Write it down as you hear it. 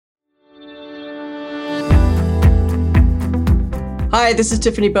Hi, this is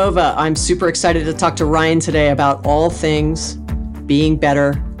Tiffany Bova. I'm super excited to talk to Ryan today about all things being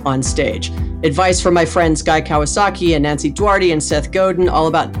better on stage. Advice from my friends Guy Kawasaki and Nancy Duarte and Seth Godin, all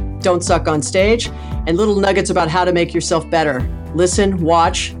about don't suck on stage, and little nuggets about how to make yourself better. Listen,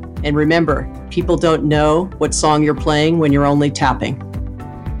 watch, and remember, people don't know what song you're playing when you're only tapping.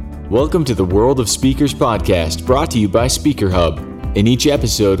 Welcome to the World of Speakers podcast, brought to you by Speaker Hub. In each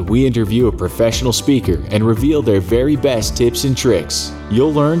episode, we interview a professional speaker and reveal their very best tips and tricks.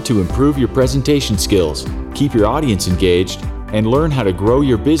 You'll learn to improve your presentation skills, keep your audience engaged, and learn how to grow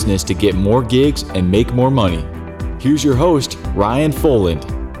your business to get more gigs and make more money. Here's your host, Ryan Foland.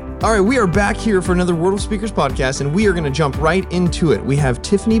 All right, we are back here for another World of Speakers podcast, and we are going to jump right into it. We have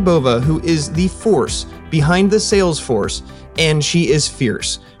Tiffany Bova, who is the force behind the sales force, and she is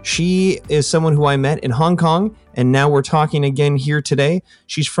fierce. She is someone who I met in Hong Kong, and now we're talking again here today.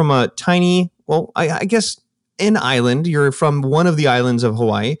 She's from a tiny, I guess an island. You're from one of the islands of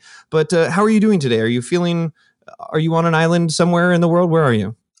Hawaii, but how are you doing today? Are you on an island somewhere in the world? Where are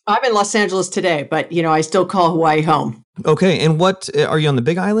you? I'm in Los Angeles today, but I still call Hawaii home. Okay, and what, are you on the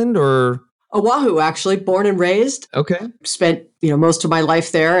Big Island or? Oahu, actually, born and raised. Okay. Spent, most of my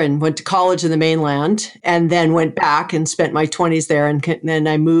life there and went to college in the mainland and then went back and spent my 20s there. And then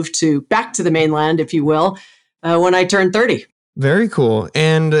I moved back to the mainland, if you will, when I turned 30. Very cool.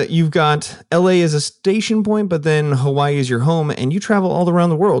 And you've got LA as a station point, but then Hawaii is your home and you travel all around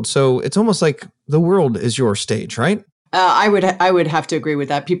the world. So it's almost like the world is your stage, right? I would have to agree with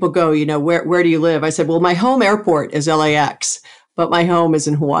that. People go, where do you live? I said, well, my home airport is LAX, but my home is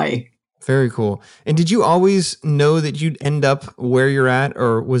in Hawaii. Very cool. And did you always know that you'd end up where you're at,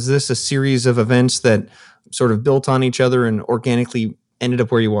 or was this a series of events that sort of built on each other and organically ended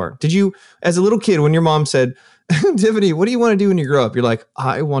up where you are? Did you, as a little kid, when your mom said, Tiffany, what do you want to do when you grow up? You're like,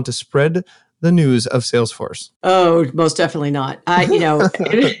 I want to spread the news of Salesforce. Oh, most definitely not. I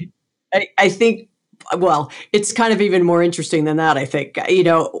think, well, it's kind of even more interesting than that, I think.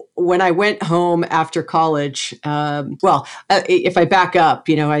 When I went home after college, if I back up,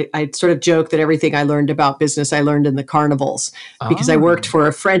 I sort of joke that everything I learned about business, I learned in the carnivals because I worked for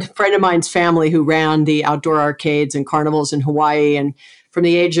a friend of mine's family who ran the outdoor arcades and carnivals in Hawaii. And from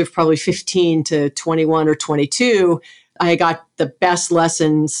the age of probably 15 to 21 or 22, I got the best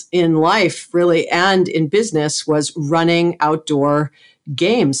lessons in life, really, and in business was running outdoor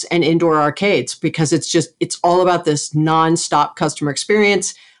games and indoor arcades, because it's all about this nonstop customer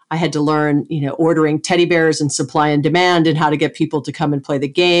experience. I had to learn, ordering teddy bears and supply and demand and how to get people to come and play the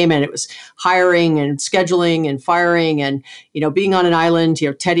game. And it was hiring and scheduling and firing and, being on an island,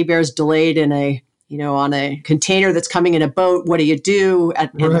 teddy bears delayed in on a container that's coming in a boat. What do you do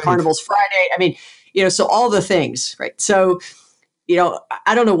in Carnival's Friday? I mean, so all the things, right? So,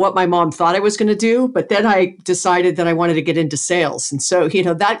 I don't know what my mom thought I was going to do, but then I decided that I wanted to get into sales. And so,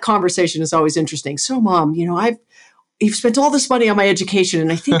 that conversation is always interesting. So, Mom, you've spent all this money on my education and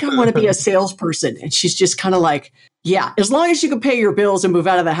I think I want to be a salesperson. And she's just kind of like, yeah, as long as you can pay your bills and move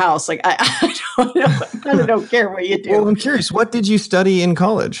out of the house, like, I don't know. I kind of don't care what you do. Well, I'm curious, what did you study in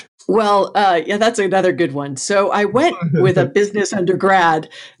college? Well, that's another good one. So I went with a business undergrad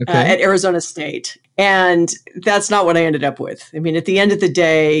at Arizona State. And that's not what I ended up with. I mean, at the end of the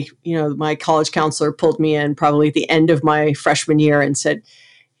day, my college counselor pulled me in probably at the end of my freshman year and said,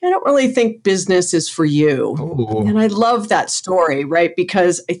 I don't really think business is for you. Ooh. And I love that story, right?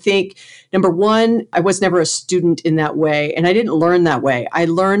 Because I think, number one, I was never a student in that way. And I didn't learn that way. I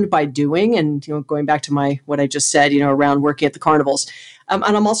learned by doing. And, going back to what I just said, around working at the carnivals. And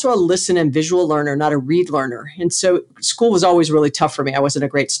I'm also a listen and visual learner, not a read learner. And so school was always really tough for me. I wasn't a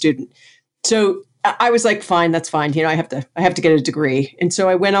great student. So I was like, fine, that's fine. I have to get a degree. And so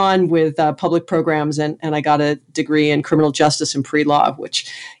I went on with public programs and I got a degree in criminal justice and pre-law,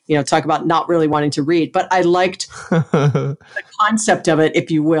 which, talk about not really wanting to read. But I liked the concept of it, if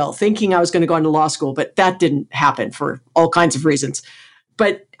you will, thinking I was going to go into law school. But that didn't happen for all kinds of reasons.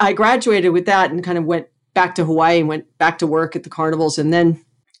 But I graduated with that and kind of went back to Hawaii and went back to work at the carnivals and then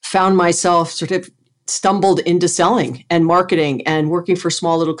found myself sort of stumbled into selling and marketing and working for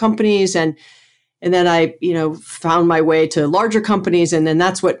small little companies. And then I, found my way to larger companies. And then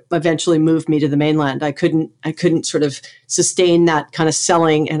that's what eventually moved me to the mainland. I couldn't sort of sustain that kind of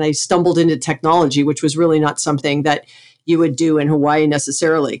selling. And I stumbled into technology, which was really not something that you would do in Hawaii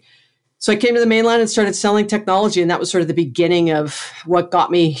necessarily. So I came to the mainland and started selling technology. And that was sort of the beginning of what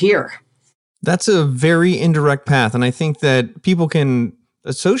got me here. That's a very indirect path. And I think that people can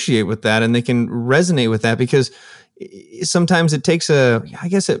associate with that and they can resonate with that because sometimes it takes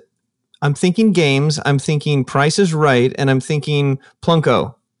I'm thinking games, I'm thinking Price is Right, and I'm thinking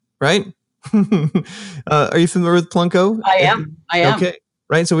Plunko, right? Are you familiar with Plunko? I am. Okay.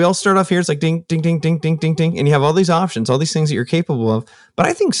 Right. So we all start off here. It's like ding, ding, ding, ding, ding, ding, ding. And you have all these options, all these things that you're capable of. But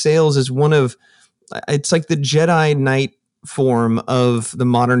I think sales is it's like the Jedi Knight form of the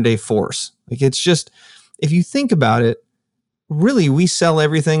modern day force. Like it's just, if you think about it, really, we sell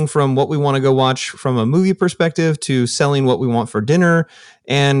everything from what we want to go watch from a movie perspective to selling what we want for dinner.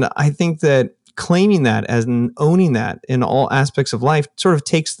 And I think that claiming that and owning that in all aspects of life sort of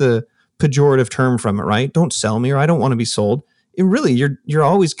takes the pejorative term from it, right? Don't sell me, or I don't want to be sold. It really, you're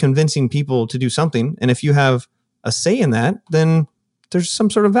always convincing people to do something. And if you have a say in that, then there's some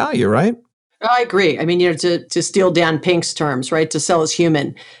sort of value, right? I agree. I mean, to steal Dan Pink's terms, right? To sell is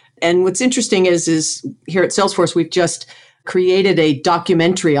human. And what's interesting is here at Salesforce, we've just created a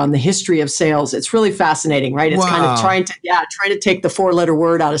documentary on the history of sales. It's really fascinating, right? It's kind of trying to take the 4-letter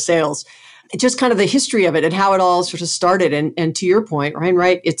word out of sales. It's just kind of the history of it and how it all sort of started. And to your point, Ryan,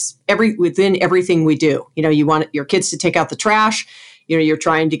 right? It's within everything we do. You want your kids to take out the trash. You're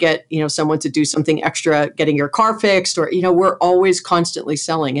trying to get, someone to do something extra, getting your car fixed, or, we're always constantly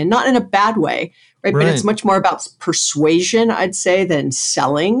selling, and not in a bad way, right? But it's much more about persuasion, I'd say, than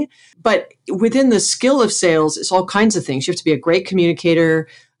selling. But within the skill of sales, it's all kinds of things. You have to be a great communicator,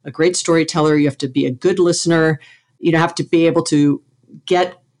 a great storyteller. You have to be a good listener. You have to be able to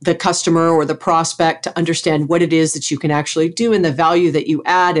get the customer or the prospect to understand what it is that you can actually do and the value that you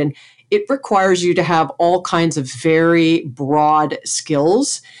add. And it requires you to have all kinds of very broad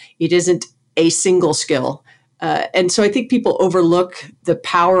skills. It isn't a single skill. And so I think people overlook the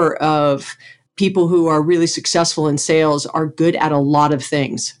power of people who are really successful in sales are good at a lot of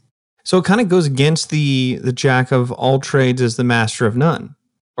things. So it kind of goes against the jack of all trades is the master of none.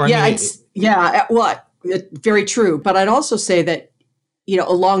 Very true. But I'd also say that,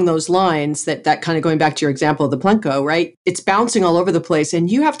 along those lines, that kind of going back to your example of the Plunko, right? It's bouncing all over the place,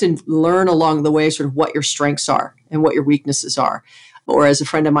 and you have to learn along the way sort of what your strengths are and what your weaknesses are. Or as a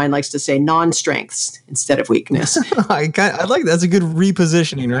friend of mine likes to say, non-strengths instead of weakness. I like that. That's a good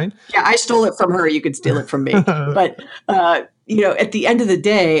repositioning, right? Yeah, I stole it from her. You could steal it from me. But, at the end of the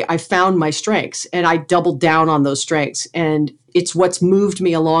day, I found my strengths and I doubled down on those strengths. And it's what's moved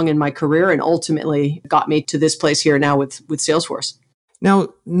me along in my career and ultimately got me to this place here now with Salesforce. Now,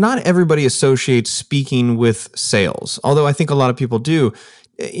 not everybody associates speaking with sales, although I think a lot of people do.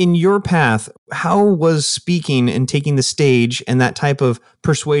 In your path, how was speaking and taking the stage and that type of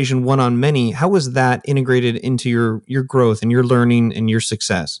persuasion one-on-many, how was that integrated into your growth and your learning and your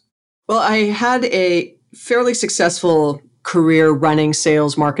success? Well, I had a fairly successful career running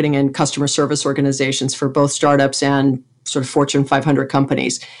sales, marketing, and customer service organizations for both startups and sort of Fortune 500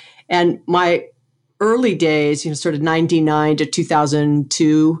 companies. And my early days, sort of 99 to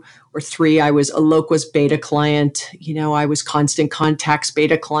 2002 or 3, I was a Eloqua's beta client. I was Constant Contact's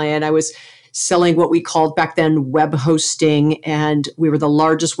beta client. I was selling what we called back then web hosting. And we were the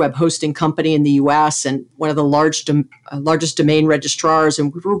largest web hosting company in the US and one of the largest domain registrars.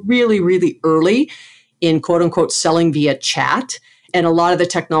 And we were really, really early in quote unquote selling via chat and a lot of the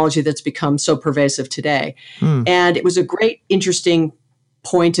technology that's become so pervasive today. And it was a great, interesting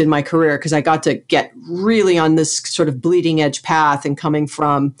point in my career because I got to get really on this sort of bleeding edge path and coming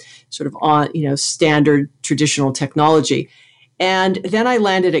from sort of on, standard traditional technology. And then I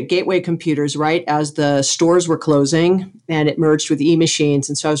landed at Gateway Computers right as the stores were closing and it merged with eMachines.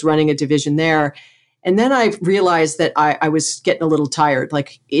 And so I was running a division there. And then I realized that I was getting a little tired.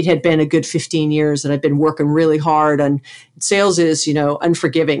 Like it had been a good 15 years that I've been working really hard. And sales is,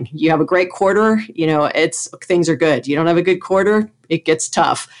 unforgiving. You have a great quarter, things are good. You don't have a good quarter, it gets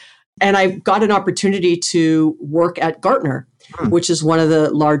tough. And I got an opportunity to work at Gartner, which is one of the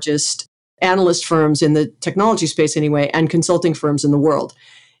largest analyst firms in the technology space anyway, and consulting firms in the world.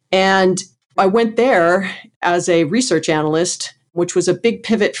 And I went there as a research analyst, which was a big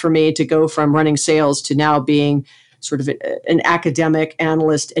pivot for me to go from running sales to now being sort of an academic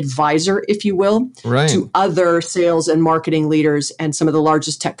analyst advisor, if you will, to other sales and marketing leaders and some of the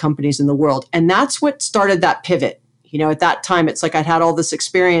largest tech companies in the world. And that's what started that pivot. At that time, it's like I'd had all this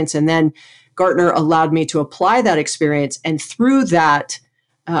experience and then Gartner allowed me to apply that experience. And through that,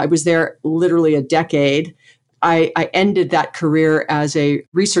 I was there literally a decade. I ended that career as a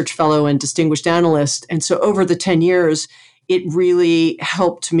research fellow and distinguished analyst. And so over the 10 years, it really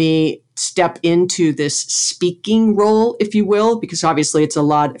helped me step into this speaking role, if you will, because obviously it's a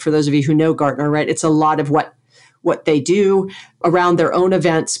lot, for those of you who know Gartner, right? It's a lot of what they do around their own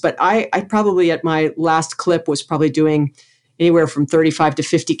events. But I probably at my last clip was probably doing anywhere from 35 to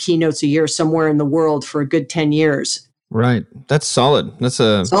 50 keynotes a year somewhere in the world for a good 10 years. Right. That's solid. That's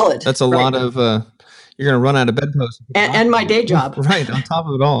a lot of, you're going to run out of bedposts. And my day job. Right. On top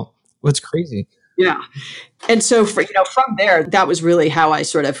of it all. What's crazy. Yeah. And so from there, that was really how I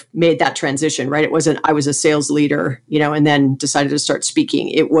sort of made that transition, right? It wasn't, I was a sales leader, and then decided to start speaking.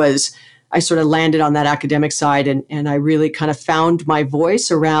 It was, I sort of landed on that academic side and I really kind of found my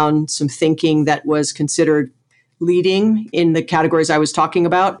voice around some thinking that was considered leading in the categories I was talking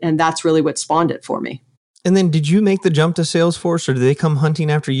about. And that's really what spawned it for me. And then did you make the jump to Salesforce, or did they come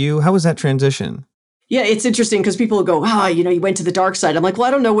hunting after you? How was that transition? Yeah, it's interesting because people go, you went to the dark side. I'm like, well,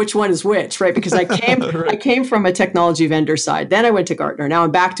 I don't know which one is which, right? Because I came, right. I came from a technology vendor side. Then I went to Gartner. Now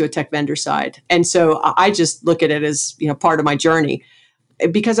I'm back to a tech vendor side. And so I just look at it as, part of my journey.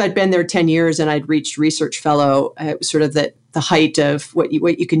 Because I'd been there 10 years and I'd reached research fellow, it was sort of the height of what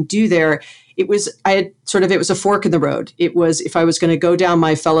you can do there. It was a fork in the road. It was, if I was going to go down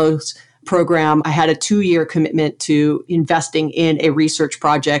my fellows program, I had a 2-year commitment to investing in a research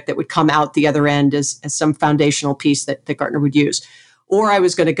project that would come out the other end as some foundational piece that Gartner would use. Or I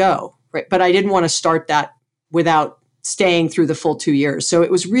was going to go, right? But I didn't want to start that without staying through the full 2 years. So it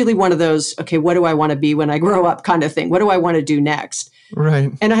was really one of those, okay, what do I want to be when I grow up kind of thing? What do I want to do next?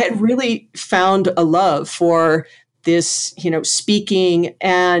 Right. And I had really found a love for this, speaking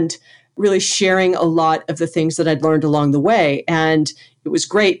and really sharing a lot of the things that I'd learned along the way. And it was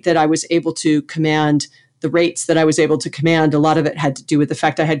great that I was able to command the rates that I was able to command. A lot of it had to do with the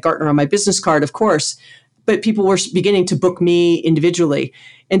fact I had Gartner on my business card, of course, but people were beginning to book me individually.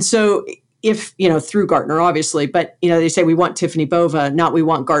 And so if, through Gartner, obviously, but, they say we want Tiffany Bova, not we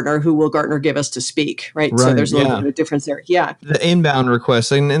want Gartner, who will Gartner give us to speak, right? So there's a little bit of a difference there. Yeah. The inbound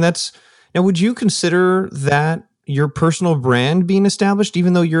request. And that's, now would you consider that your personal brand being established,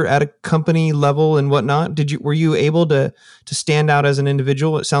 even though you're at a company level and whatnot? Were you able to stand out as an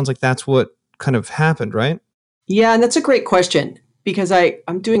individual? It sounds like that's what kind of happened, right? Yeah. And that's a great question, because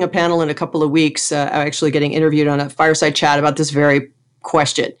I'm doing a panel in a couple of weeks. I'm actually getting interviewed on a fireside chat about this very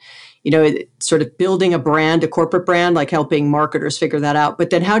question. Sort of building a brand, a corporate brand, like helping marketers figure that out. But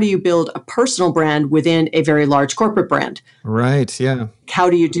then how do you build a personal brand within a very large corporate brand? Right. Yeah. How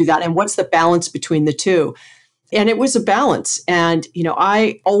do you do that? And what's the balance between the two? And it was a balance. And,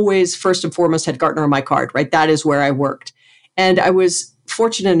 I always, first and foremost, had Gartner on my card, right? That is where I worked. And I was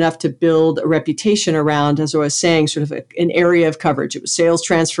fortunate enough to build a reputation around, as I was saying, sort of an area of coverage. It was sales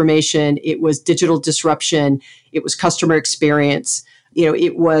transformation. It was digital disruption. It was customer experience.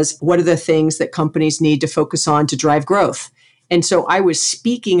 It was, what are the things that companies need to focus on to drive growth? And so I was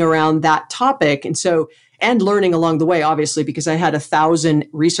speaking around that topic. And learning along the way, obviously, because I had 1,000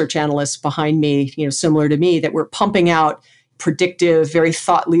 research analysts behind me, similar to me, that were pumping out predictive, very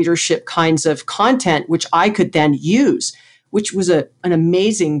thought leadership kinds of content, which I could then use, which was an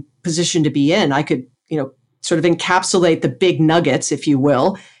amazing position to be in. I could, sort of encapsulate the big nuggets, if you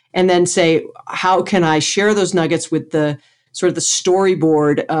will, and then say, how can I share those nuggets with the sort of the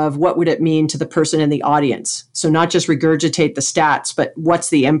storyboard of what would it mean to the person in the audience? So not just regurgitate the stats, but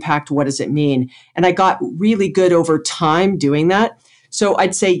what's the impact? What does it mean? And I got really good over time doing that. So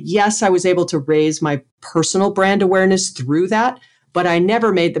I'd say, yes, I was able to raise my personal brand awareness through that, but I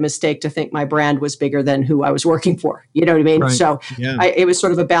never made the mistake to think my brand was bigger than who I was working for. You know what I mean? Right. So yeah. It was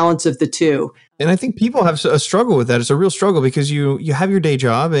sort of a balance of the two. And I think people have a struggle with that. It's a real struggle because you have your day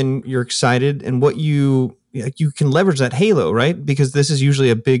job and you're excited, and what you can leverage that halo, right? Because this is usually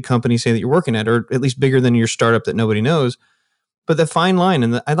a big company, say, that you're working at, or at least bigger than your startup that nobody knows. But the fine line,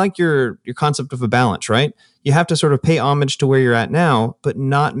 and I like your concept of a balance, right? You have to sort of pay homage to where you're at now, but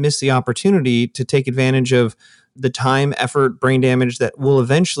not miss the opportunity to take advantage of the time, effort, brain damage that will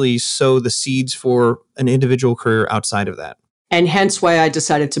eventually sow the seeds for an individual career outside of that. And hence why I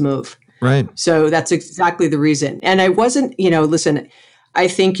decided to move. Right. So that's exactly the reason. And I wasn't, listen, I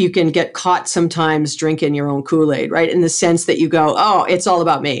think you can get caught sometimes drinking your own Kool-Aid, right? In the sense that you go, oh, it's all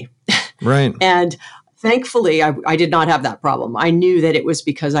about me. Right. And thankfully, I did not have that problem. I knew that it was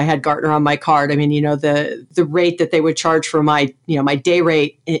because I had Gartner on my card. I mean, the rate that they would charge for my, my day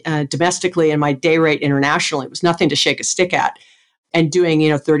rate domestically and my day rate internationally was nothing to shake a stick at. And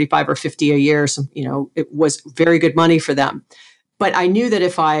doing, 35 or 50 a year, it was very good money for them. But I knew that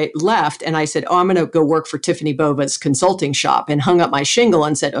if I left and I said, I'm going to go work for Tiffany Bova's consulting shop, and hung up my shingle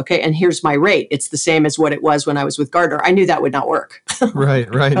and said, okay, and here's my rate, it's the same as what it was when I was with Gartner, I knew that would not work. Right.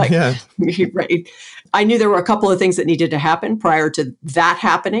 Yeah. Right. I knew there were a couple of things that needed to happen prior to that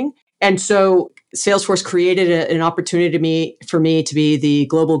happening. And so Salesforce created an opportunity for me to be the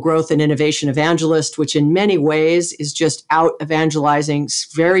global growth and innovation evangelist, which in many ways is just out evangelizing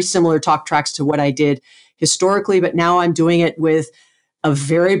very similar talk tracks to what I did historically, but now I'm doing it with a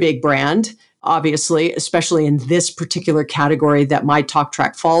very big brand, obviously, especially in this particular category that my talk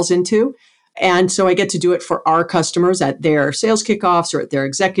track falls into. And so I get to do it for our customers at their sales kickoffs or at their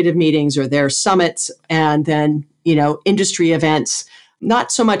executive meetings or their summits, and then, industry events.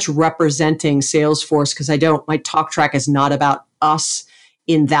 Not so much representing Salesforce, because my talk track is not about us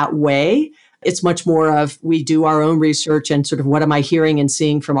in that way. It's much more of, we do our own research and sort of what am I hearing and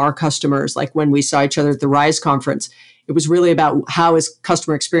seeing from our customers. Like when we saw each other at the RISE conference, it was really about how is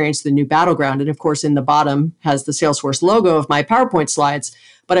customer experience the new battleground. And of course, in the bottom has the Salesforce logo of my PowerPoint slides,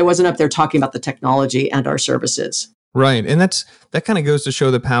 but I wasn't up there talking about the technology and our services. Right. And that kind of goes to show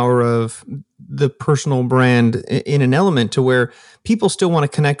the power of the personal brand in an element to where people still want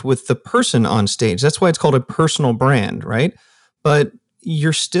to connect with the person on stage. That's why it's called a personal brand, right? But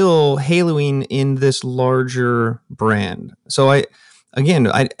you're still haloing in this larger brand. So I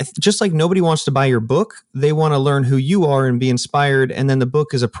just like nobody wants to buy your book, they want to learn who you are and be inspired. And then the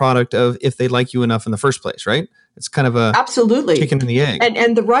book is a product of if they like you enough in the first place, right? It's kind of a absolutely chicken and the egg.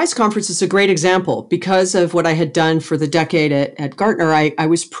 And the RISE conference is a great example because of what I had done for the decade at Gartner. I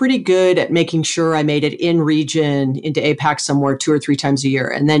was pretty good at making sure I made it in region into APAC somewhere 2 or 3 times a year.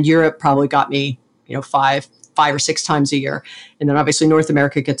 And then Europe probably got me, 5 or 6 times a year. And then obviously North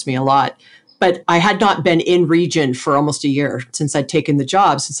America gets me a lot. But I had not been in region for almost a year since I'd taken the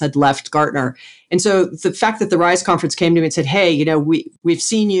job, since I'd left Gartner. And so the fact that the RISE conference came to me and said, hey, we've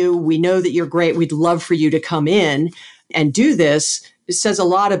seen you. We know that you're great. We'd love for you to come in and do this. It says a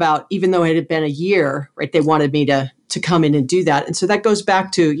lot about, even though it had been a year, right, they wanted me to come in and do that. And so that goes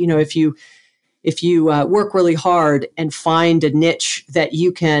back to, if you work really hard and find a niche that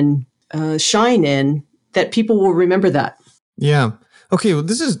you can shine in, that people will remember that. Yeah. Okay, well,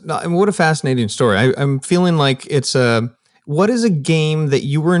 what a fascinating story. I'm feeling like what is a game that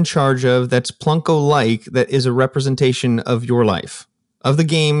you were in charge of that's Plunko-like that is a representation of your life? Of the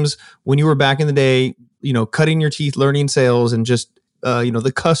games when you were back in the day, cutting your teeth, learning sales, and just,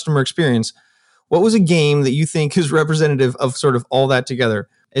 the customer experience. What was a game that you think is representative of sort of all that together?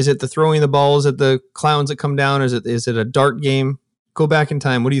 Is it the throwing the balls at the clowns that come down? Is it a dart game? Go back in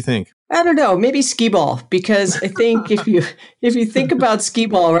time. What do you think? I don't know, maybe skee ball, because I think if you think about skee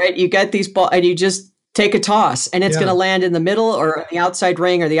ball, right, you get these balls and you just take a toss and it's going to land in the middle or the outside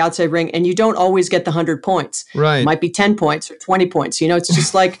ring and you don't always get the 100 points. Right. It might be 10 points or 20 points. It's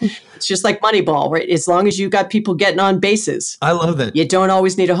just like Moneyball, right? As long as you got people getting on bases. I love that. You don't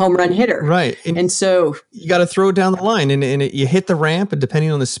always need a home run hitter. Right. And so you got to throw it down the line and you hit the ramp, and depending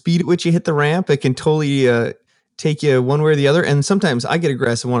on the speed at which you hit the ramp, it can totally take you one way or the other. And sometimes I get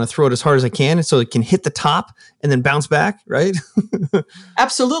aggressive, want to throw it as hard as I can so it can hit the top and then bounce back, right?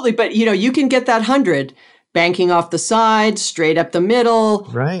 Absolutely. But, you can get that 100 banking off the side, straight up the middle.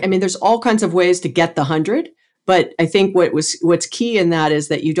 Right. I mean, there's all kinds of ways to get the 100. But I think what's key in that is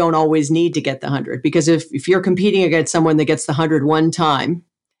that you don't always need to get the 100. Because if you're competing against someone that gets the 100 one time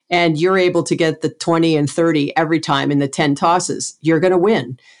and you're able to get the 20 and 30 every time in the 10 tosses, you're going to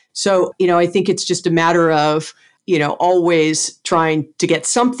win. So, I think it's just a matter of, always trying to get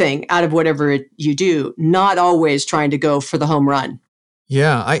something out of whatever you do, not always trying to go for the home run.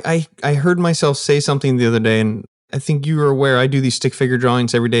 Yeah, I heard myself say something the other day, and I think you were aware I do these stick figure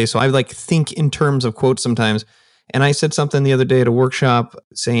drawings every day. So I think in terms of quotes sometimes. And I said something the other day at a workshop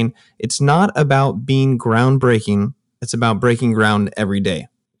saying, it's not about being groundbreaking. It's about breaking ground every day.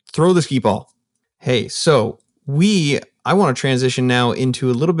 Throw the skee ball. Hey, so I want to transition now into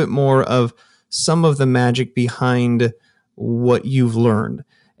a little bit more of some of the magic behind what you've learned.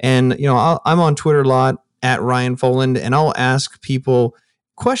 And, I'm on Twitter a lot at Ryan Foland, and I'll ask people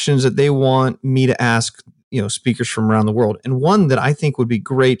questions that they want me to ask, speakers from around the world. And one that I think would be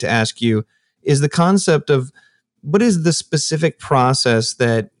great to ask you is the concept of what is the specific process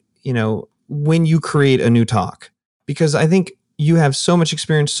that, when you create a new talk? Because I think you have so much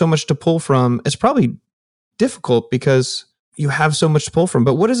experience, so much to pull from. It's probably difficult because you have so much to pull from.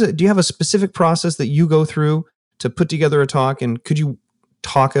 But what is it? Do you have a specific process that you go through to put together a talk? And could you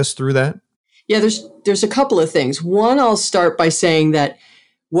talk us through that? Yeah, there's a couple of things. One, I'll start by saying that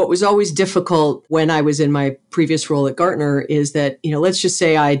what was always difficult when I was in my previous role at Gartner is that, let's just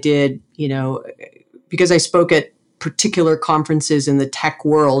say I did, because I spoke at particular conferences in the tech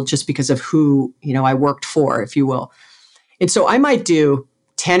world just because of who, I worked for, if you will. And so I might do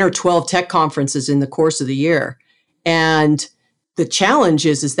 10 or 12 tech conferences in the course of the year. And the challenge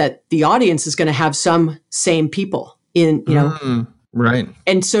is that the audience is going to have some same people in, right.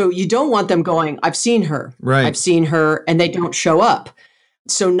 And so you don't want them going, I've seen her, right. I've seen her, and they don't show up.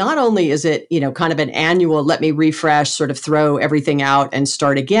 So not only is it, kind of an annual, let me refresh, sort of throw everything out and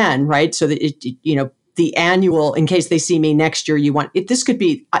start again, right? So that the annual, in case they see me next year, this could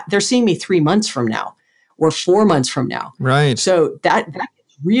be, they're seeing me 3 months from now or 4 months from now. Right. So that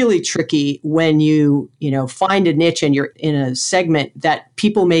gets really tricky when you find a niche and you're in a segment that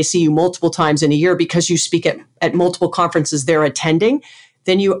people may see you multiple times in a year because you speak at multiple conferences they're attending.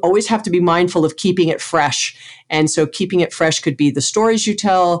 Then you always have to be mindful of keeping it fresh. And so keeping it fresh could be the stories you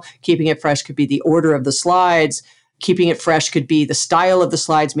tell, keeping it fresh could be the order of the slides, keeping it fresh could be the style of the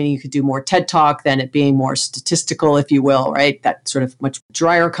slides, meaning you could do more TED Talk than it being more statistical, if you will, right? That sort of much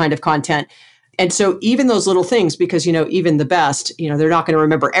drier kind of content. And so even those little things, because, even the best, they're not going to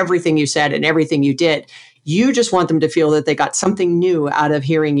remember everything you said and everything you did. You just want them to feel that they got something new out of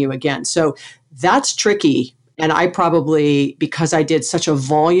hearing you again. So that's tricky. And I probably, because I did such a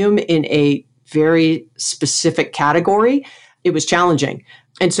volume in a very specific category, it was challenging.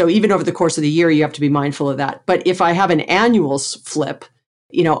 And so even over the course of the year, you have to be mindful of that. But if I have an annual flip,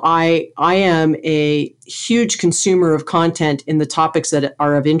 I am a huge consumer of content in the topics that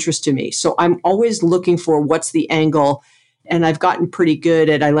are of interest to me. So I'm always looking for what's the angle. And I've gotten pretty good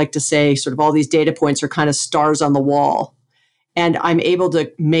at, I like to say, sort of all these data points are kind of stars on the wall. And I'm able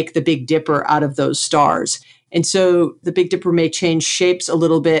to make the Big Dipper out of those stars. And so the Big Dipper may change shapes a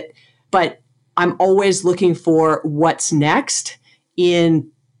little bit, but I'm always looking for what's next in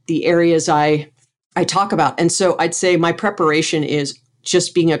the areas I talk about. And so I'd say my preparation is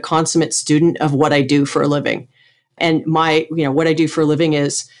just being a consummate student of what I do for a living. And what I do for a living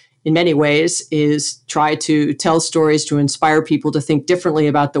is, in many ways, is try to tell stories to inspire people to think differently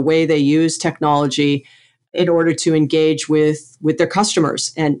about the way they use technology in order to engage with their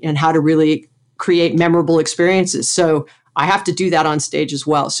customers and how to really create memorable experiences. So I have to do that on stage as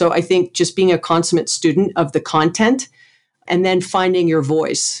well. So I think just being a consummate student of the content and then finding your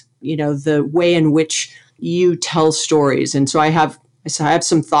voice, the way in which you tell stories. And so I have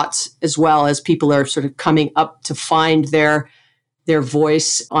some thoughts as well as people are sort of coming up to find their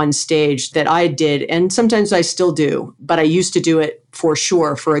voice on stage that I did. And sometimes I still do, but I used to do it for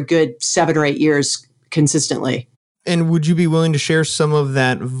sure for a good 7 or 8 years consistently. And would you be willing to share some of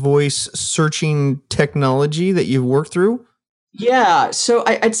that voice searching technology that you've worked through? Yeah. So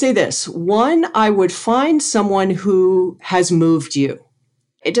I'd say this. One, I would find someone who has moved you.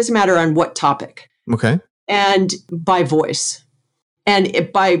 It doesn't matter on what topic. Okay. And by voice. And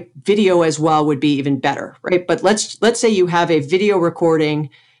by video as well would be even better, right? But let's say you have a video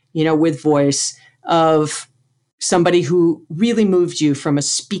recording, with voice of somebody who really moved you from a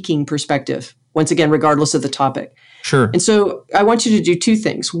speaking perspective. Once again, regardless of the topic. Sure. And so I want you to do 2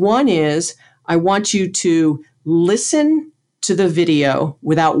 things. One is I want you to listen to the video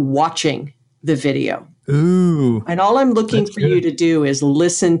without watching the video. Ooh. And all I'm looking for you to do is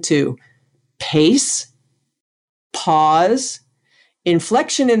listen to pace, pause,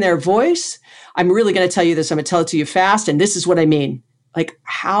 inflection in their voice. I'm really going to tell you this. I'm going to tell it to you fast. And this is what I mean. Like,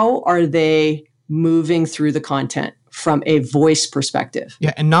 how are they moving through the content from a voice perspective?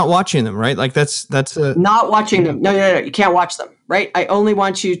 Yeah. And not watching them, right? Like that's not watching them. No. You can't watch them, right? I only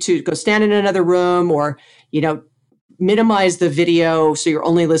want you to go stand in another room or, minimize the video. So you're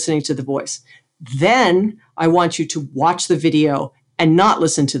only listening to the voice. Then I want you to watch the video and not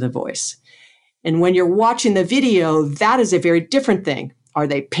listen to the voice. And when you're watching the video, that is a very different thing. Are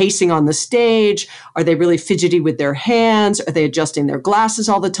they pacing on the stage? Are they really fidgety with their hands? Are they adjusting their glasses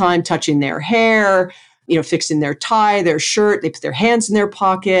all the time, touching their hair, fixing their tie, their shirt? They put their hands in their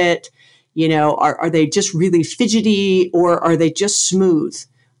pocket. Are they just really fidgety or are they just smooth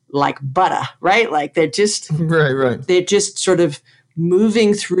like butter, right? Like they're just, right. They're just sort of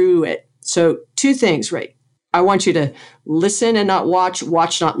moving through it. So 2 things, right? I want you to listen and not watch,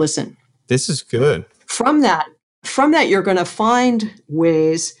 not listen. This is good. From that, you're going to find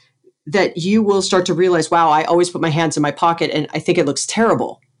ways that you will start to realize, wow, I always put my hands in my pocket and I think it looks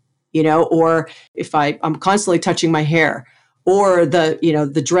terrible, or if I'm constantly touching my hair or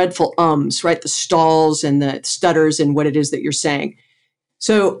the dreadful ums, right? The stalls and the stutters and what it is that you're saying.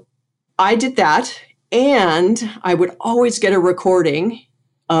 So I did that. And I would always get a recording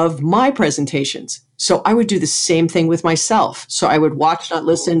of my presentations. So I would do the same thing with myself. So I would watch, not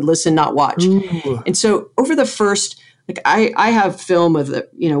listen, listen, not watch. Ooh. And so over the first, I have film of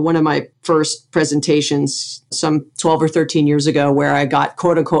one of my first presentations some 12 or 13 years ago where I got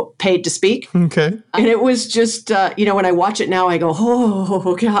quote unquote paid to speak. Okay. And it was just, when I watch it now, I go,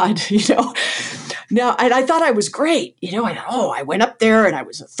 oh God, Now, and I thought I was great, I went up there and I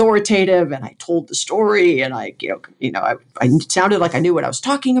was authoritative and I told the story and I sounded like I knew what I was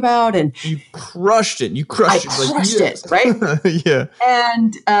talking about. And you crushed it. I crushed it, right? Yeah.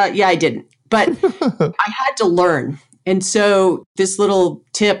 And I didn't, but I had to learn. And so this little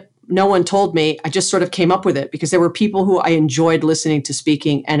tip, no one told me, I just sort of came up with it because there were people who I enjoyed listening to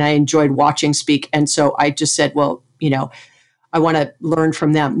speaking and I enjoyed watching speak. And so I just said, well, I want to learn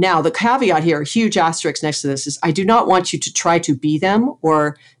from them. Now, the caveat here, a huge asterisk next to this, is I do not want you to try to be them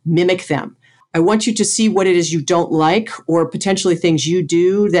or mimic them. I want you to see what it is you don't like, or potentially things you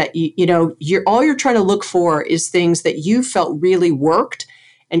do that, all you're trying to look for is things that you felt really worked.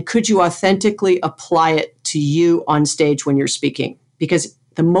 And could you authentically apply it to you on stage when you're speaking? Because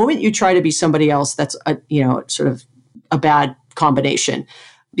the moment you try to be somebody else, that's sort of a bad combination,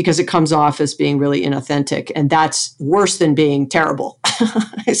 because it comes off as being really inauthentic. And that's worse than being terrible.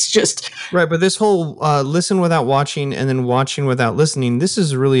 It's just right. But this whole listen without watching and then watching without listening, this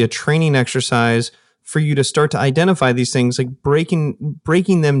is really a training exercise for you to start to identify these things, like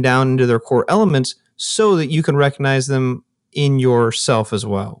breaking them down into their core elements so that you can recognize them in yourself as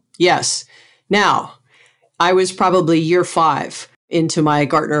well. Yes. Now, I was probably year 5 into my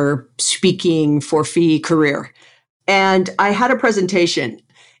Gartner speaking for fee career. And I had a presentation,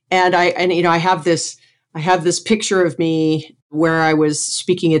 and I have this picture of me where I was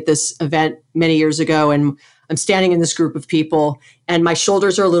speaking at this event many years ago, and I'm standing in this group of people, and my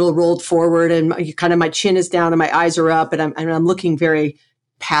shoulders are a little rolled forward, and my chin is down, and my eyes are up, and I'm looking very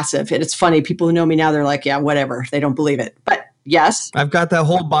passive. And it's funny, people who know me now, they're like, yeah, whatever. They don't believe it. But yes. I've got that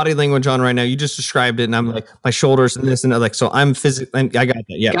whole body language on right now. You just described it, and I'm like, my shoulders and this and that, like, so I'm physically, I got that.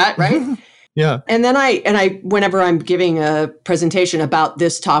 Yeah. Got it, right? Yeah. And then I whenever I'm giving a presentation about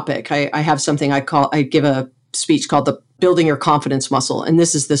this topic, I have something I give a speech called the Building Your Confidence Muscle. And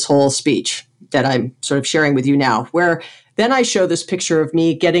this is this whole speech that I'm sort of sharing with you now, where then I show this picture of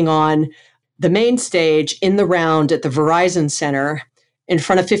me getting on the main stage in the round at the Verizon Center in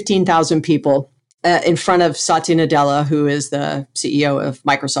front of 15,000 people, in front of Satya Nadella, who is the CEO of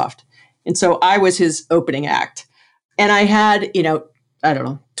Microsoft. And so I was his opening act. And I had,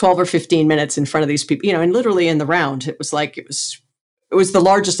 12 or 15 minutes in front of these people, and literally in the round, it was the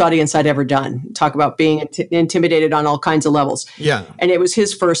largest audience I'd ever done. Talk about being intimidated on all kinds of levels. Yeah. And it was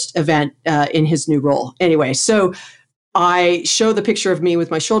his first event in his new role. Anyway, so I show the picture of me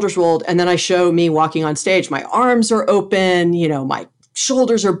with my shoulders rolled, and then I show me walking on stage. My arms are open, my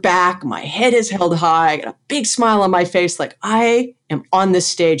shoulders are back, my head is held high, I got a big smile on my face, like I am on this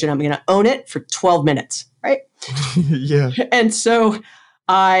stage and I'm going to own it for 12 minutes, right? Yeah. And so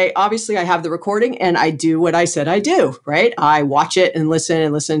I have the recording, and I do what I said I do, right? I watch it and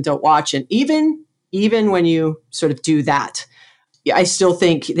listen, don't watch. And even when you sort of do that, I still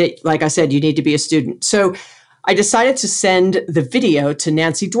think that, like I said, you need to be a student. So I decided to send the video to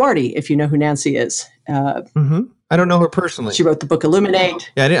Nancy Duarte, if you know who Nancy is. I don't know her personally. She wrote the book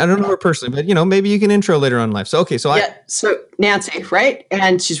Illuminate. Yeah, I don't know her personally, but maybe you can intro later on in life. So so Nancy, right?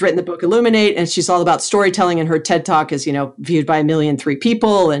 And she's written the book Illuminate, and she's all about storytelling, and her TED Talk is, viewed by 1,000,003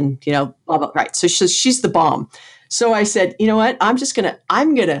 people, and blah, blah, right. So she's the bomb. So I said, you know what? I'm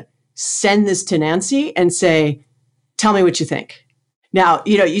gonna send this to Nancy and say, tell me what you think. Now,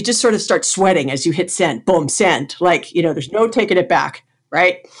 you just sort of start sweating as you hit send, boom, send. Like, there's no taking it back,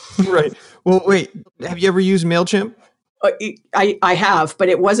 right? Right. Well, wait, have you ever used MailChimp? I have, but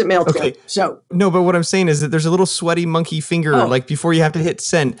it wasn't MailChimp. Okay. So no, but what I'm saying is that there's a little sweaty monkey finger, like before you have to hit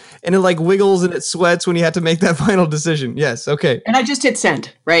send, and it like wiggles and it sweats when you have to make that final decision. Yes. Okay. And I just hit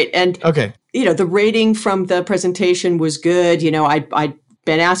send, right? And okay. The rating from the presentation was good. I'd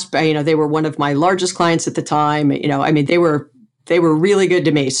been asked by, they were one of my largest clients at the time. They were really good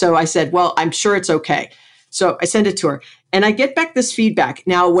to me. So I said, well, I'm sure it's okay. So I sent it to her, and I get back this feedback.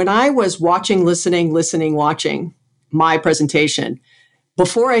 Now, when I was watching my presentation,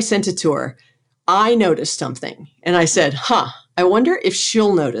 before I sent it to her, I noticed something. And I said, I wonder if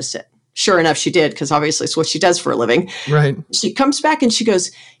she'll notice it. Sure enough, she did, because obviously it's what she does for a living. Right. She comes back and she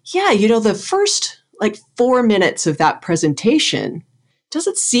goes, yeah, the first 4 minutes of that presentation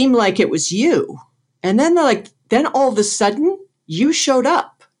doesn't seem like it was you. And then then all of a sudden you showed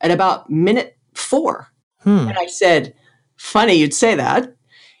up at about minute 4. And I said, funny you'd say that.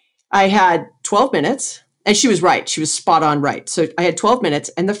 I had 12 minutes, and she was right. She was spot on right. So I had 12 minutes,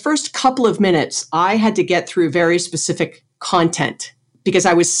 and the first couple of minutes, I had to get through very specific content because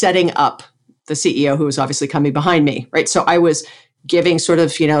I was setting up the CEO, who was obviously coming behind me, right? So I was giving sort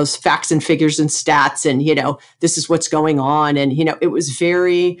of, facts and figures and stats, and, this is what's going on. And, it was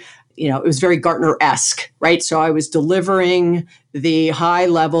very Gartner-esque, right? So I was delivering the high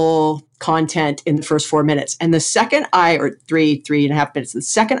level content in the first 4 minutes. And the second or 3.5 minutes, the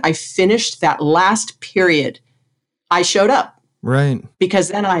second I finished that last period, I showed up. Right. Because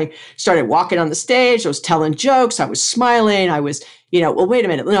then I started walking on the stage. I was telling jokes. I was smiling. I was, well, wait a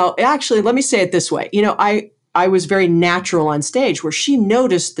minute. No, actually, let me say it this way. I was very natural on stage, where she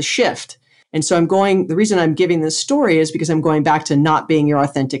noticed the shift. And so the reason I'm giving this story is because I'm going back to not being your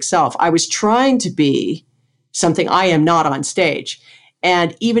authentic self. I was trying to be something I am not on stage.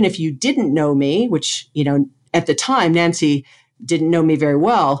 And even if you didn't know me, which, at the time, Nancy didn't know me very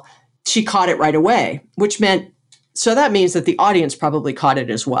well, she caught it right away, which meant, so that means that the audience probably caught it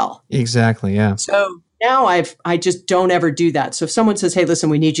as well. Exactly. Yeah. So now I just don't ever do that. So if someone says, hey, listen,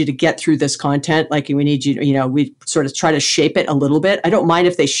 we need you to get through this content, like we need you, we sort of try to shape it a little bit. I don't mind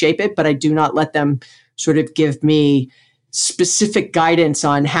if they shape it, but I do not let them sort of give me specific guidance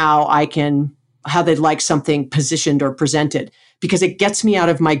on how they'd like something positioned or presented, because it gets me out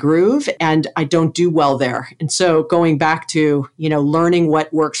of my groove and I don't do well there. And so going back to, learning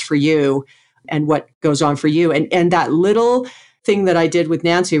what works for you and what goes on for you. And that little thing that I did with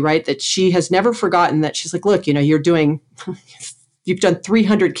Nancy, right, that she has never forgotten, that she's like, look, you've done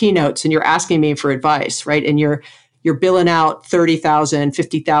 300 keynotes and you're asking me for advice, right? And you're billing out $30,000,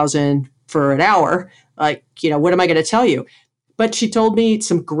 $50,000 for an hour. Like, what am I going to tell you? But she told me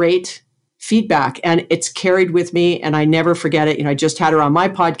some great feedback and it's carried with me and I never forget it. I just had her on my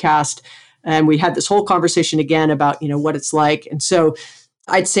podcast and we had this whole conversation again about, what it's like. And so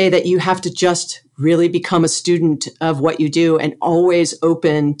I'd say that you have to just really become a student of what you do and always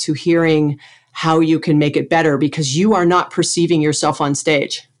open to hearing how you can make it better, because you are not perceiving yourself on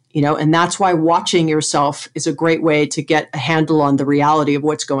stage, and that's why watching yourself is a great way to get a handle on the reality of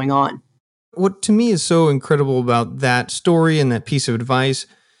what's going on. What to me is so incredible about that story and that piece of advice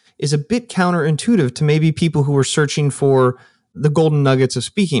is a bit counterintuitive to maybe people who are searching for the golden nuggets of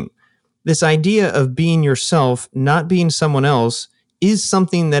speaking. This idea of being yourself, not being someone else, is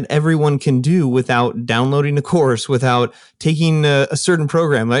something that everyone can do without downloading a course, without taking a certain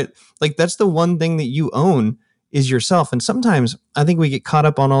program, right? Like that's the one thing that you own is yourself. And sometimes I think we get caught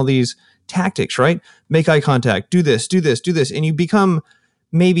up on all these tactics, right? Make eye contact, do this, do this, do this. And you become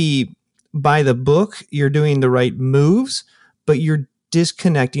maybe by the book, you're doing the right moves, but you're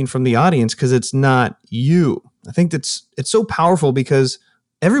disconnecting from the audience because it's not you. I think it's so powerful because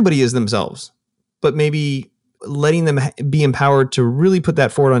everybody is themselves, but maybe letting them be empowered to really put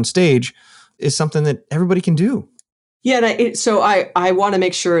that forward on stage is something that everybody can do. Yeah. And so I want to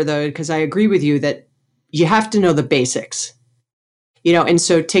make sure though, because I agree with you that you have to know the basics, and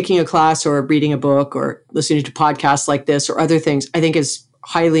so taking a class or reading a book or listening to podcasts like this or other things, I think is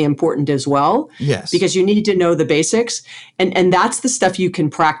highly important as well. Yes. Because you need to know the basics. And that's the stuff you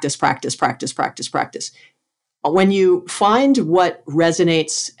can practice. When you find what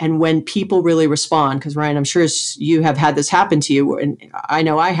resonates and when people really respond, because Ryan, I'm sure you have had this happen to you, and I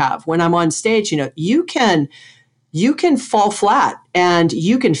know I have, when I'm on stage, you can fall flat and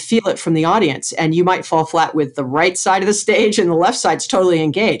you can feel it from the audience, and you might fall flat with the right side of the stage and the left side's totally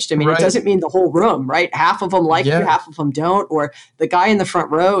engaged. I mean, It doesn't mean the whole room, right? Half of them like you, half of them don't. Or the guy in the front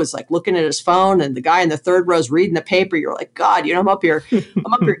row is like looking at his phone and the guy in the third row is reading the paper. You're like, God, I'm up here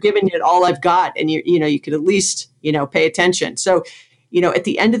giving it all I've got. And you could at least, pay attention. So, at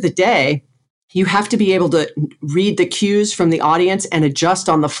the end of the day, you have to be able to read the cues from the audience and adjust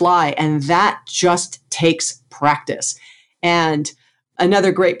on the fly. And that just takes practice. And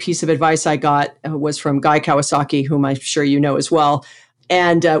another great piece of advice I got was from Guy Kawasaki, whom I'm sure you know as well.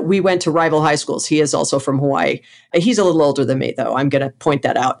 And we went to rival high schools. He is also from Hawaii. He's a little older than me, though. I'm going to point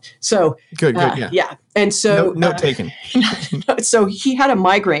that out. So good. Yeah. And so note taken. So he had a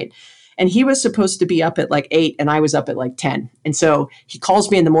migraine. And he was supposed to be up at like 8 and I was up at like 10. And so he calls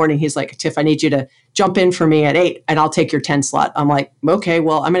me in the morning. He's like, Tiff, I need you to jump in for me at 8 and I'll take your 10 slot. I'm like, okay,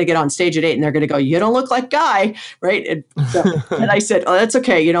 well, I'm going to get on stage at 8 and they're going to go, you don't look like Guy. Right. And I said, oh, that's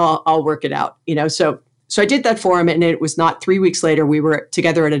okay. I'll work it out. So I did that for him. And it was not 3 weeks later, we were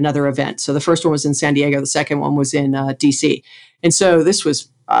together at another event. So the first one was in San Diego. The second one was in DC. And so this was,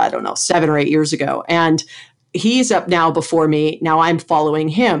 7 or 8 years ago. And he's up now before me. Now I'm following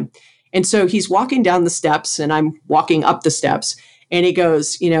him. And so he's walking down the steps and I'm walking up the steps and he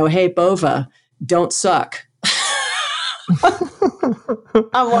goes, hey, Bova, don't suck.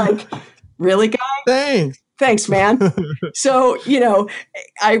 I'm like, really, Guy? Thanks, man. So,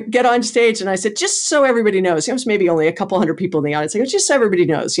 I get on stage and I said, just so everybody knows, it was maybe only a couple hundred people in the audience. I go, just so everybody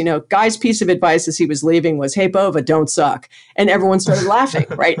knows, Guy's piece of advice as he was leaving was, hey, Bova, don't suck. And everyone started laughing,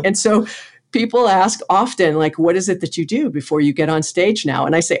 right? And so people ask often, like, what is it that you do before you get on stage now?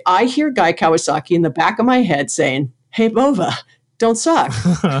 And I say, I hear Guy Kawasaki in the back of my head saying, hey, Bova, don't suck.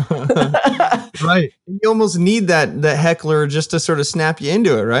 Right. You almost need that heckler just to sort of snap you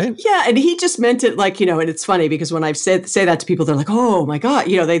into it, right? Yeah. And he just meant it like, and it's funny because when I say that to people, they're like, oh my God,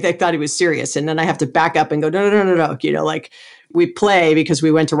 they thought he was serious. And then I have to back up and go, no. Like, we play because we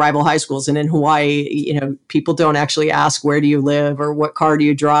went to rival high schools, and in Hawaii, people don't actually ask, where do you live or what car do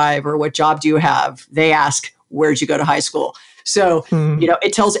you drive or what job do you have? They ask, where'd you go to high school? So,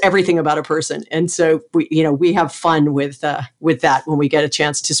 it tells everything about a person. And so we have fun with that when we get a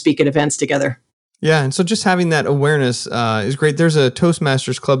chance to speak at events together. Yeah, and so just having that awareness is great. There's a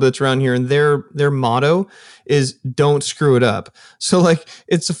Toastmasters club that's around here, and their motto is "Don't screw it up." So like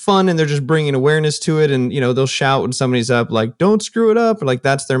it's fun, and they're just bringing awareness to it, and they'll shout when somebody's up, like "Don't screw it up," or like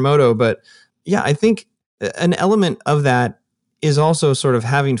that's their motto. But yeah, I think an element of that is also sort of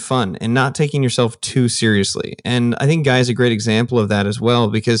having fun and not taking yourself too seriously. And I think Guy is a great example of that as well,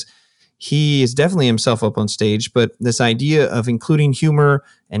 because he is definitely himself up on stage, but this idea of including humor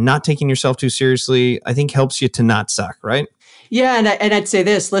and not taking yourself too seriously, I think helps you to not suck, right? Yeah, and I'd say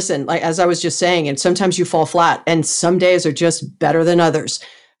this, listen, like as I was just saying, and sometimes you fall flat, and some days are just better than others.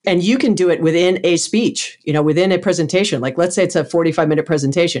 And you can do it within a speech, within a presentation. Like let's say it's a 45-minute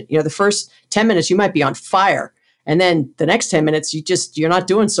presentation. The first 10 minutes you might be on fire. And then the next 10 minutes, you're not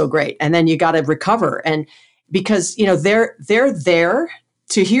doing so great. And then you got to recover. And because, they're there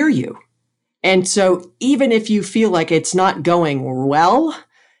to hear you. And so even if you feel like it's not going well,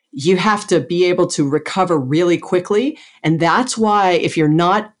 you have to be able to recover really quickly. And that's why if you're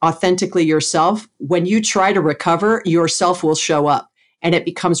not authentically yourself, when you try to recover, yourself will show up and it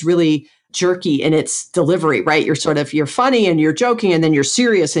becomes really jerky in its delivery, right? You're funny and you're joking and then you're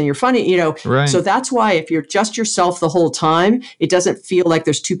serious and you're funny, Right. So that's why if you're just yourself the whole time, it doesn't feel like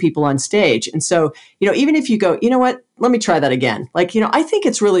there's two people on stage. And so, even if you go, you know what, let me try that again. Like, I think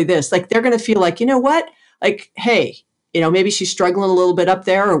it's really this, like, they're going to feel like, you know what, like, hey, maybe she's struggling a little bit up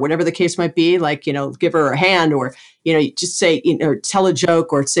there or whatever the case might be, like, give her a hand or, just say, tell a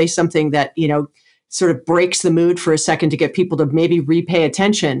joke or say something that, sort of breaks the mood for a second to get people to maybe repay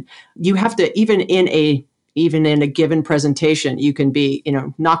attention. You have to, even in a given presentation, you can be,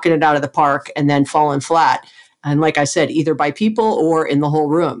 knocking it out of the park and then falling flat. And like I said, either by people or in the whole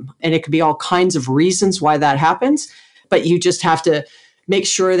room. And it could be all kinds of reasons why that happens. But you just have to make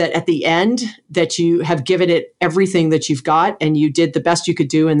sure that at the end that you have given it everything that you've got and you did the best you could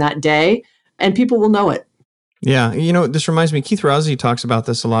do in that day, and people will know it. Yeah. This reminds me, Keith Rossi talks about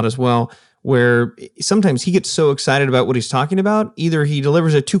this a lot as well, where sometimes he gets so excited about what he's talking about, either he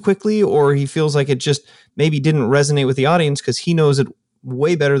delivers it too quickly or he feels like it just maybe didn't resonate with the audience because he knows it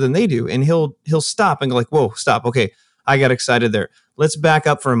way better than they do. And he'll stop and go like, whoa, stop. Okay, I got excited there. Let's back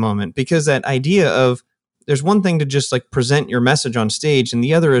up for a moment, because that idea of there's one thing to just like present your message on stage, and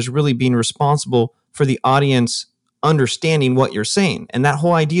the other is really being responsible for the audience understanding what you're saying. And that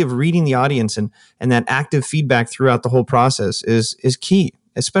whole idea of reading the audience and that active feedback throughout the whole process is key,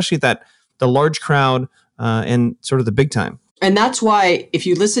 especially the large crowd and sort of the big time. And that's why if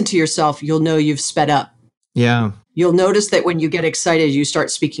you listen to yourself, you'll know you've sped up. Yeah. You'll notice that when you get excited, you start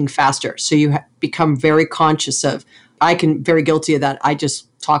speaking faster. So you become very conscious of, I can very guilty of that. I just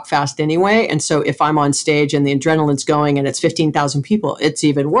talk fast anyway. And so if I'm on stage and the adrenaline's going and it's 15,000 people, it's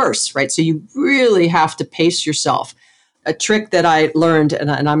even worse, right? So you really have to pace yourself. A trick that I learned,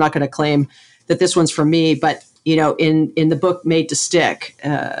 and I'm not going to claim that this one's from me, but in the book Made to Stick,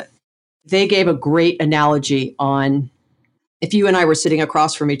 they gave a great analogy on if you and I were sitting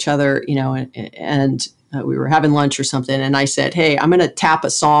across from each other, and we were having lunch or something, and I said, hey, I'm going to tap a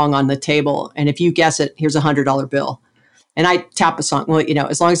song on the table, and if you guess it, here's $100 bill. And I tap a song. Well,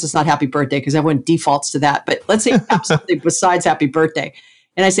 as long as it's not Happy Birthday, because everyone defaults to that. But let's say tap something besides Happy Birthday.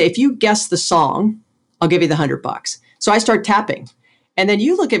 And I say, if you guess the song, I'll give you the $100. So I start tapping. And then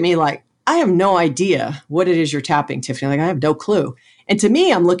you look at me like, I have no idea what it is you're tapping, Tiffany. Like, I have no clue. And to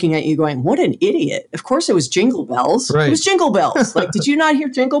me, I'm looking at you going, what an idiot. Of course it was Jingle Bells. Right. It was Jingle Bells. Like, did you not hear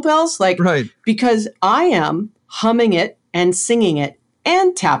Jingle Bells? Like, right. Because I am humming it and singing it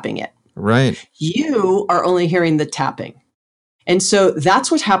and tapping it. Right. You are only hearing the tapping. And so that's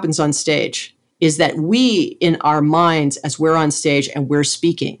what happens on stage, is that we, in our minds, as we're on stage and we're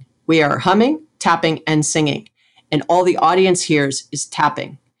speaking, we are humming, tapping, and singing. And all the audience hears is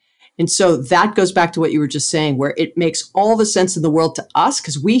tapping. And so that goes back to what you were just saying, where it makes all the sense in the world to us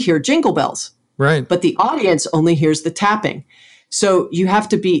because we hear Jingle Bells. Right. But the audience only hears the tapping. So you have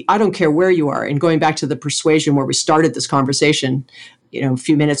to be, I don't care where you are. And going back to the persuasion where we started this conversation, a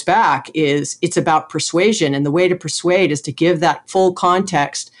few minutes back, it's about persuasion. And the way to persuade is to give that full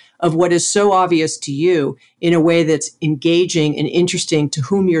context of what is so obvious to you in a way that's engaging and interesting to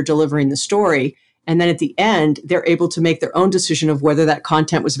whom you're delivering the story. And then at the end, they're able to make their own decision of whether that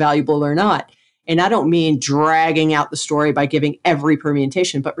content was valuable or not. And I don't mean dragging out the story by giving every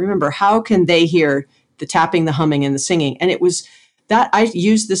permutation, but remember, how can they hear the tapping, the humming, and the singing? And it was that I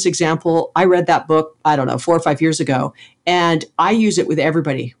used this example. I read that book, 4 or 5 years ago, and I use it with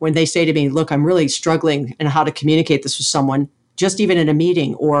everybody when they say to me, look, I'm really struggling in how to communicate this with someone, just even in a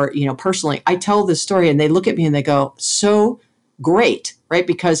meeting or, personally. I tell this story and they look at me and they go, so great, right?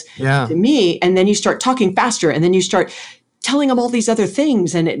 Because to me, and then you start talking faster, and then you start telling them all these other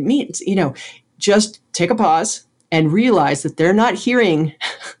things. And it means, just take a pause and realize that they're not hearing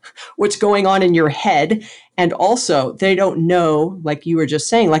what's going on in your head. And also, they don't know, like you were just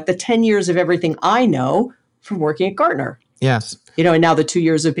saying, like the 10 years of everything I know from working at Gartner. Yes. And now the 2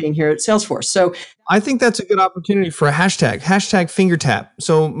 years of being here at Salesforce. So I think that's a good opportunity for a hashtag finger tap.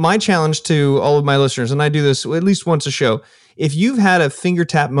 So my challenge to all of my listeners, and I do this at least once a show, if you've had a finger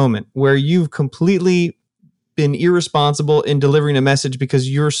tap moment where you've completely been irresponsible in delivering a message because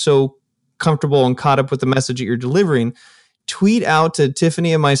you're so comfortable and caught up with the message that you're delivering, tweet out to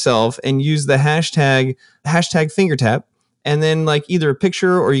Tiffany and myself and use the hashtag finger tap, and then like either a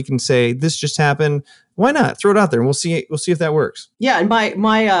picture or you can say, this just happened. Why not? Throw it out there and we'll see if that works. Yeah. And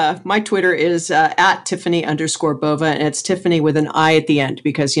my Twitter is at Tiffany_Bova, and it's Tiffany with an I at the end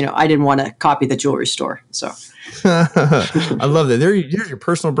because, I didn't want to copy the jewelry store. So I love that. There's your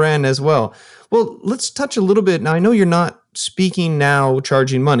personal brand as well. Well, let's touch a little bit. Now, I know you're not speaking now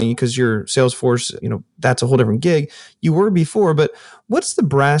charging money because you're Salesforce, that's a whole different gig. You were before, but what's the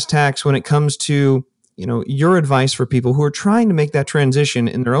brass tacks when it comes to your advice for people who are trying to make that transition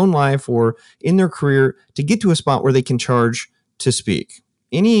in their own life or in their career to get to a spot where they can charge to speak?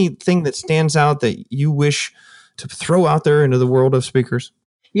 Anything that stands out that you wish to throw out there into the world of speakers?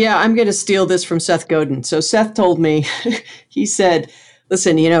 Yeah, I'm going to steal this from Seth Godin. So Seth told me, he said,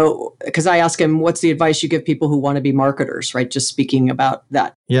 listen, because I asked him, what's the advice you give people who want to be marketers, right? Just speaking about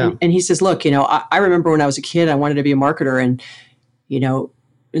that. Yeah. And he says, look, I remember when I was a kid, I wanted to be a marketer, and,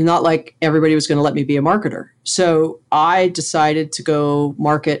 not like everybody was going to let me be a marketer. So I decided to go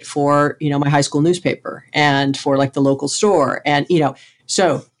market for, my high school newspaper and for like the local store. And,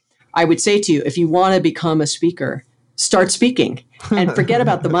 so I would say to you, if you want to become a speaker, start speaking and forget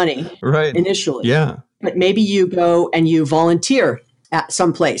about the money right. initially. Yeah. But maybe you go and you volunteer at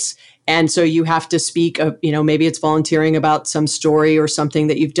some place. And so you have to speak, maybe it's volunteering about some story or something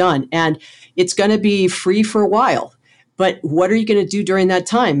that you've done. And it's going to be free for a while. But what are you going to do during that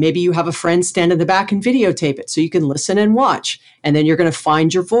time? Maybe you have a friend stand in the back and videotape it so you can listen and watch. And then you're going to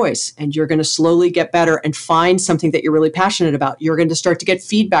find your voice and you're going to slowly get better and find something that you're really passionate about. You're going to start to get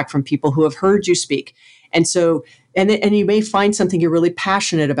feedback from people who have heard you speak. And so, and you may find something you're really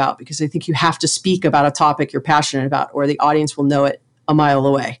passionate about, because I think you have to speak about a topic you're passionate about or the audience will know it a mile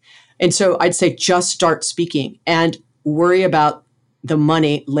away. And so I'd say just start speaking and worry about the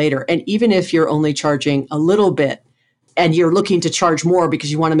money later. And even if you're only charging a little bit, and you're looking to charge more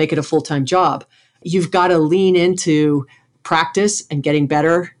because you want to make it a full-time job, you've got to lean into practice and getting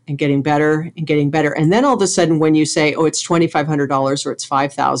better and getting better and getting better. And then all of a sudden, when you say, oh, it's $2,500 or it's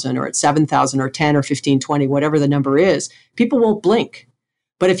 $5,000 or it's $7,000 or 10 or 15, 20, whatever the number is, people won't blink.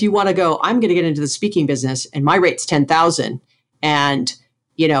 But if you want to go, I'm going to get into the speaking business and my rate's 10,000, and,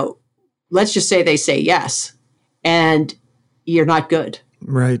 let's just say they say yes, and you're not good.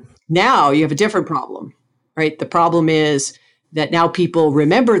 Right. Now you have a different problem. Right. The problem is that now people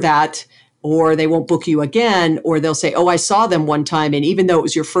remember that, or they won't book you again, or they'll say, oh, I saw them one time. And even though it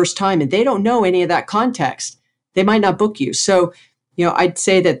was your first time and they don't know any of that context, they might not book you. So, I'd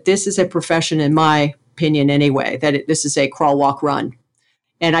say that this is a profession, in my opinion anyway, that this is a crawl, walk, run.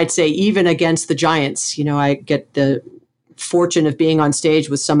 And I'd say even against the giants, I get the fortune of being on stage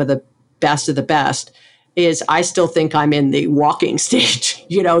with some of the best, is I still think I'm in the walking stage.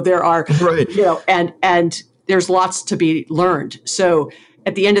 There are, right. And there's lots to be learned. So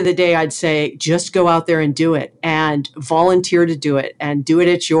at the end of the day, I'd say just go out there and do it and volunteer to do it, and do it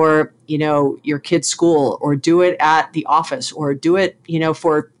at your kid's school, or do it at the office, or do it,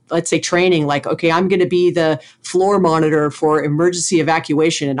 for, let's say, training, like, okay, I'm going to be the floor monitor for emergency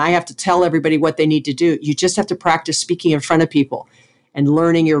evacuation, and I have to tell everybody what they need to do. You just have to practice speaking in front of people and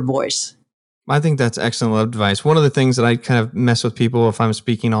learning your voice. I think that's excellent advice. One of the things that I kind of mess with people if I'm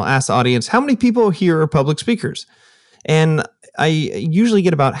speaking, I'll ask the audience, how many people here are public speakers? And I usually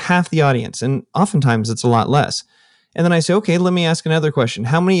get about half the audience, and oftentimes it's a lot less. And then I say, okay, let me ask another question.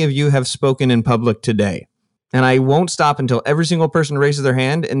 How many of you have spoken in public today? And I won't stop until every single person raises their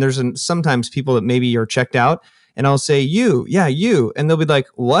hand. And there's sometimes people that maybe are checked out, and I'll say, you. And they'll be like,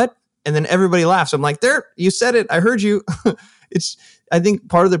 what? And then everybody laughs. I'm like, there, you said it. I heard you. I think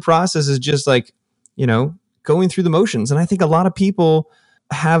part of the process is just like, going through the motions. And I think a lot of people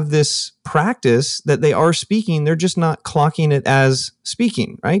have this practice that they are speaking. They're just not clocking it as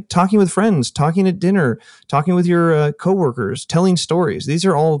speaking, right? Talking with friends, talking at dinner, talking with your coworkers, telling stories. These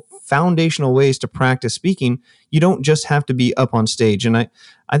are all foundational ways to practice speaking. You don't just have to be up on stage. And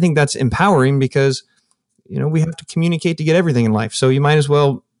I think that's empowering because, we have to communicate to get everything in life. So you might as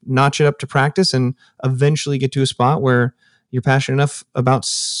well notch it up to practice and eventually get to a spot where you're passionate enough about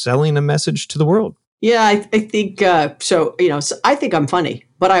selling a message to the world. Yeah, I think so. So I think I'm funny,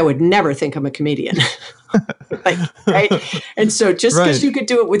 but I would never think I'm a comedian. Right? And so just because you could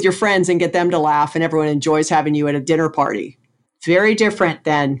do it with your friends and get them to laugh and everyone enjoys having you at a dinner party, very different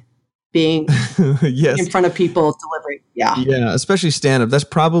than being in front of people delivering. Yeah, especially stand-up. That's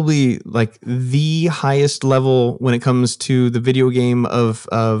probably like the highest level when it comes to the video game of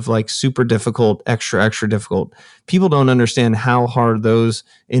like super difficult, extra difficult. People don't understand how hard those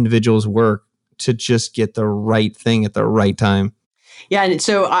individuals work to just get the right thing at the right time. Yeah, and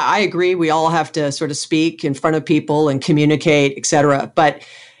so I agree. We all have to sort of speak in front of people and communicate, et cetera. But,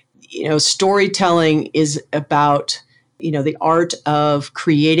 storytelling is about, the art of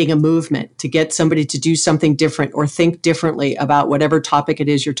creating a movement to get somebody to do something different or think differently about whatever topic it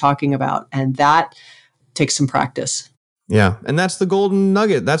is you're talking about. And that takes some practice. Yeah, and that's the golden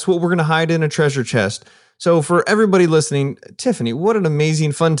nugget. That's what we're going to hide in a treasure chest. So for everybody listening, Tiffany, what an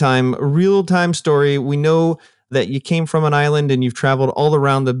amazing, fun time, real-time story. We know that you came from an island and you've traveled all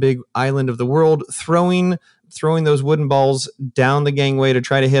around the big island of the world, throwing those wooden balls down the gangway to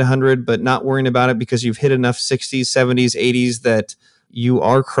try to hit 100, but not worrying about it because you've hit enough 60s, 70s, 80s that you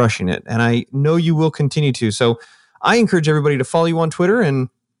are crushing it. And I know you will continue to. So I encourage everybody to follow you on Twitter and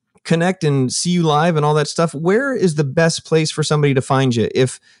connect and see you live and all that stuff. Where is the best place for somebody to find you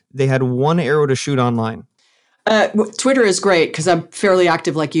if they had one arrow to shoot online? Twitter is great because I'm fairly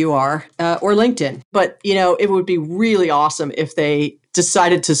active like you are, or LinkedIn. But, it would be really awesome if they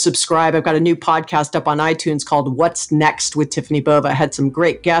decided to subscribe. I've got a new podcast up on iTunes called What's Next with Tiffany Bova. I had some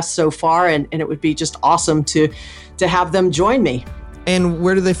great guests so far, and it would be just awesome to have them join me. And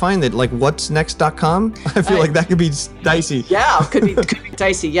where do they find it? Like what'snext.com? I feel like that could be dicey. Yeah, could be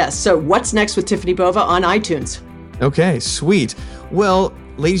dicey, yes. So What's Next with Tiffany Bova on iTunes. Okay, sweet. Well,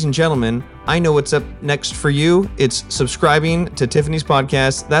 ladies and gentlemen, I know what's up next for you. It's subscribing to Tiffany's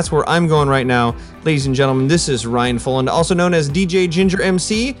podcast. That's where I'm going right now. Ladies and gentlemen, this is Ryan Fulland, also known as DJ Ginger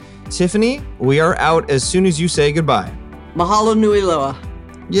MC. Tiffany, we are out as soon as you say goodbye. Mahalo nui loa.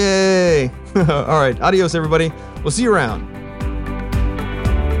 Yay. All right. Adios, everybody. We'll see you around.